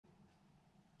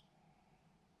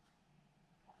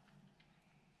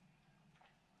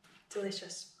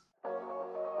Delicious. I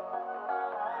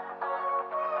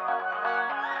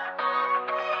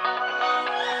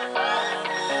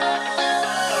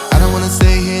don't wanna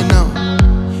stay here, no.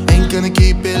 Ain't gonna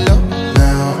keep it low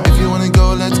now. If you wanna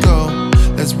go, let's go.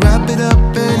 Let's wrap it up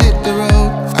and hit the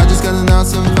road. I just got an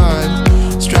awesome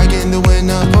vibe, striking the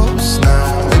winner post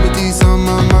now. Liberty's on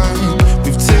my mind.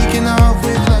 We've taken off,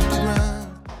 we've left the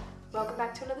ground. Welcome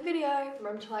back to another video.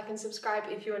 Remember to like and subscribe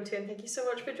if you want to, and thank you so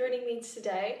much for joining me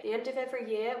today. At the end of every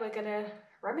year, we're gonna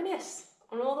reminisce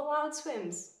on all the wild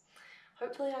swims.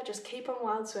 Hopefully I just keep on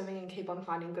wild swimming and keep on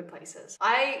finding good places.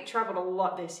 I traveled a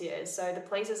lot this year, so the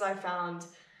places I found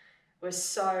were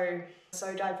so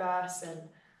diverse, and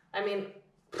I mean,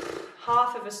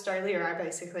 half of Australia I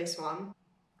basically swam,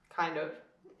 kind of,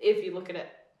 if you look at it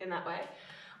in that way.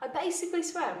 I basically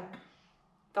swam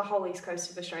the whole east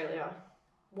coast of Australia.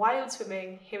 Wild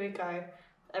swimming, here we go,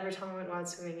 every time I went wild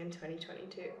swimming in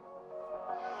 2022.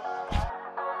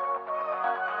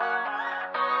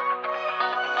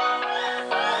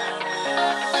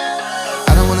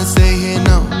 Stay here,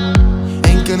 no.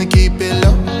 Ain't gonna keep it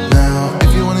low now.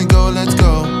 If you wanna go, let's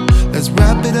go. Let's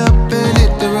wrap it up and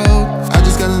hit the road. I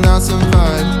just got an awesome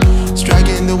vibe,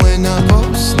 striking the winner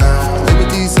post now.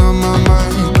 Liberty's on my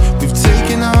mind. We've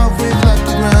taken off, we've left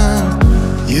the ground.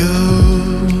 You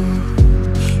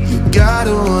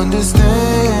gotta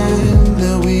understand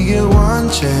that we get one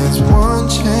chance, one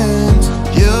chance.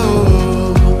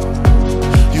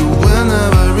 You will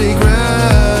never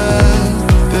regret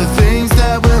the things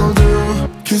that we'll do.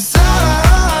 'Cause I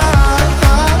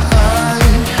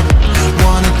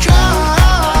wanna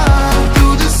drive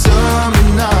through the summer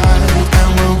night. And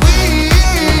when we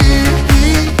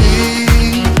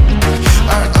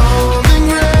are old and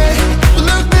gray, we'll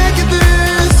look back at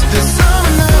this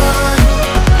summer night.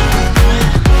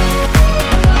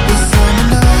 This summer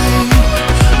night,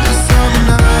 this summer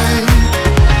night.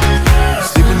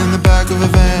 Sleeping in the back of a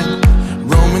van,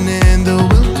 roaming in the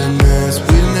wilderness.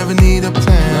 We never need a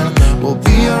plan. We'll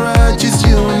be alright, just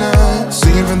you and I.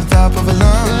 Singing from the top of our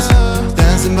lungs,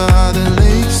 dancing by the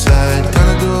lakeside.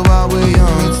 Gonna do it while we're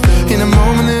young. In a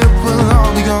moment it will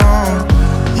all be gone.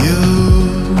 You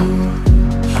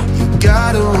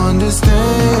gotta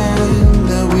understand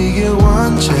that we get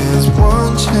one chance,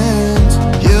 one chance.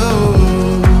 You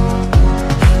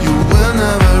will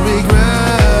never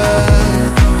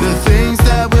regret the things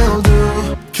that we'll do.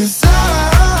 'Cause I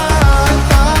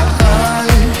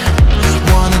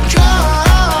wanna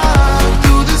drive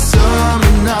through the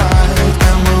summer night.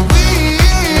 And when we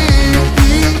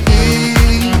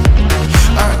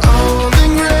are old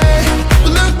and gray,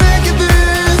 we'll look back at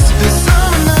this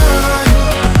summer night.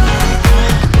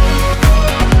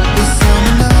 This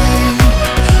summer night,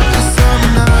 this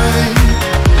summer night.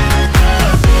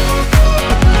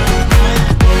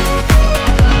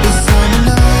 This summer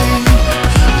night,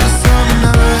 this summer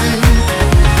night.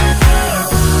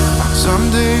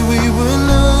 Someday we will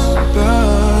look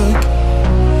back,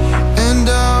 and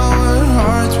our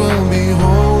hearts will be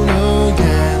whole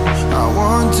again. I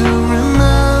want to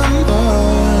remember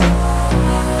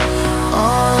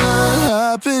all that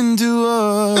happened to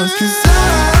us. 'Cause I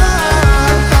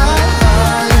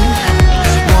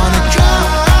wanna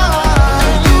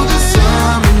drive through the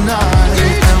summer night.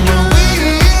 And when we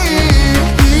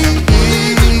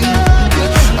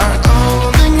are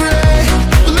old and gray,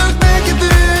 we'll look back at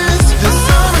this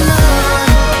summer night.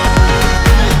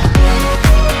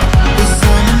 This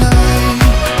summer night,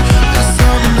 this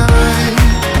summer night.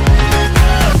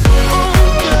 Oh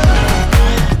yeah,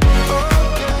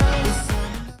 this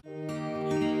summer night.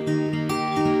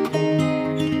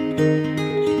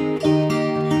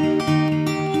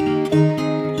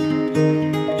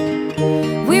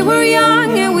 We were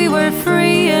young and we were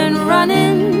free and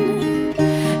running,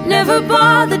 never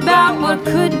bothered about what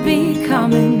could be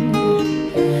coming.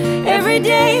 Every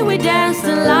day we danced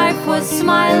and life was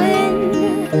smiling.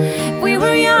 We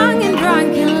were young and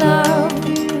drunk in love.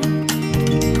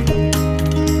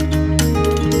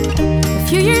 A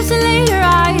few years later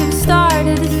I have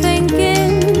started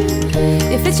thinking,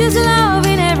 if it's just love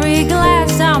in every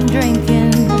glass I'm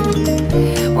drinking,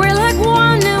 we're like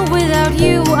one and without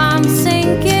you I'm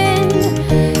sinking.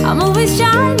 I'm always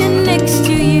shining next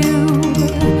to you.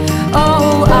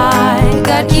 Oh, I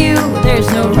got you, there's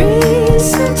no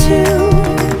reason to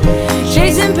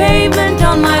chasing pavement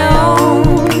on my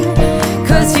own.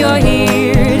 'Cause you're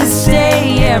here to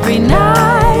stay every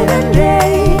night and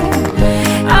day.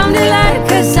 I'm delighted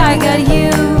 'cause I got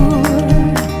you.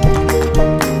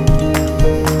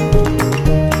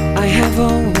 I have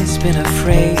always been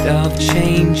afraid of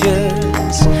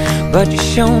changes, but you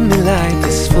show me life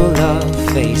is full of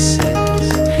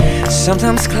faces.